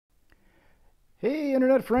Hey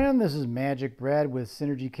internet friend, this is Magic Brad with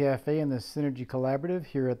Synergy Cafe and the Synergy Collaborative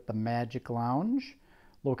here at the Magic Lounge,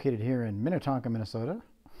 located here in Minnetonka, Minnesota,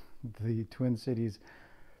 the Twin Cities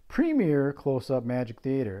premier close-up magic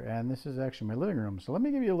theater. And this is actually my living room. So let me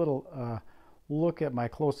give you a little look at my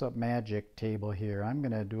close-up magic table here. I'm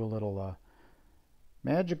going to do a little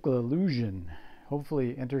magical illusion,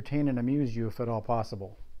 hopefully entertain and amuse you if at all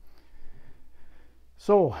possible.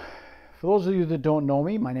 So, for those of you that don't know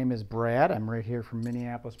me, my name is Brad. I'm right here from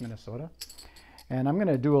Minneapolis, Minnesota. And I'm going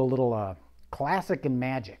to do a little classic in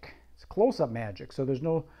magic. It's close-up magic, so there's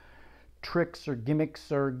no tricks or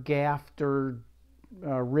gimmicks or gaffed or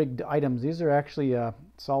rigged items. These are actually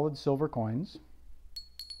solid silver coins.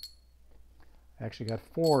 I actually got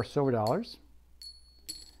 4 silver dollars.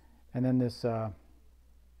 And then this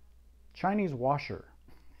Chinese washer.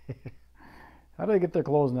 How do they get their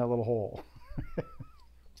clothes in that little hole?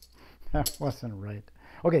 That wasn't right.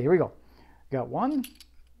 Okay, here we go. Got 1,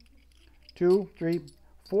 2, 3,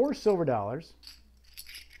 4 silver dollars.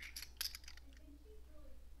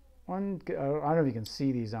 I don't know if you can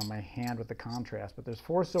see these on my hand with the contrast, but there's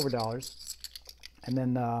 4 silver dollars, and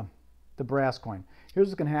then the brass coin. Here's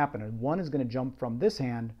what's going to happen. One is going to jump from this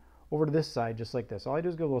hand over to this side, just like this. All I do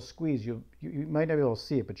is give a little squeeze. You might not be able to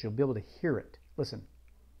see it, but you'll be able to hear it. Listen.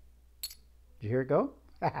 Did you hear it go?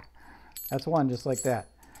 That's one, just like that.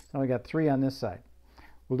 Now we got 3 on this side.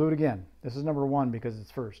 We'll do it again. This is number 1 because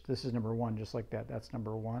it's first. This is number 1, just like that. That's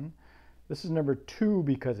number 1. This is number 2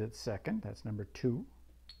 because it's second. That's number 2.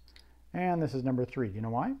 And this is number 3. You know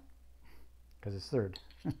why? Because it's third.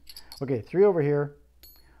 Okay, 3 over here,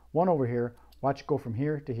 1 over here. Watch it go from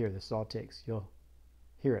here to here. This is all it takes. You'll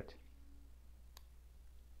hear it.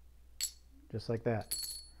 Just like that.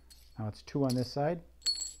 Now it's 2 on this side,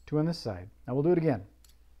 2 on this side. Now we'll do it again.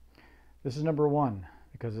 This is number 1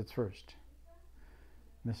 because it's first.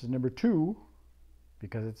 And this is number 2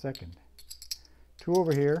 because it's second. 2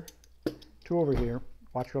 over here, 2 over here.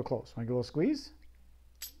 Watch real close. Want to get a little squeeze?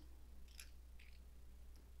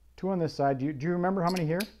 2 on this side. Do you remember how many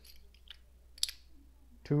here?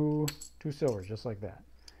 2 silvers, just like that.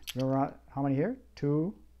 Remember how many here?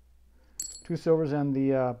 2 silvers and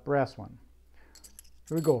the brass one.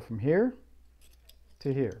 Here we go from here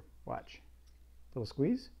to here. Watch. Little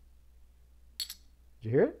squeeze. Did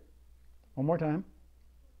you hear it? One more time.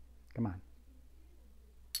 Come on.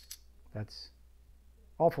 That's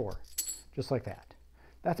all 4. Just like that.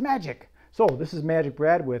 That's magic. So this is Magic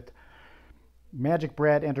Brad with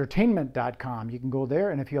MagicBradEntertainment.com. You can go there,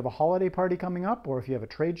 and if you have a holiday party coming up, or if you have a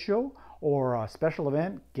trade show, or a special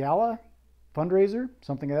event, gala, fundraiser,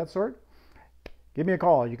 something of that sort, give me a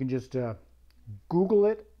call. You can just Google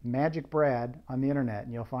it, Magic Brad, on the internet,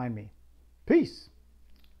 and you'll find me. Peace.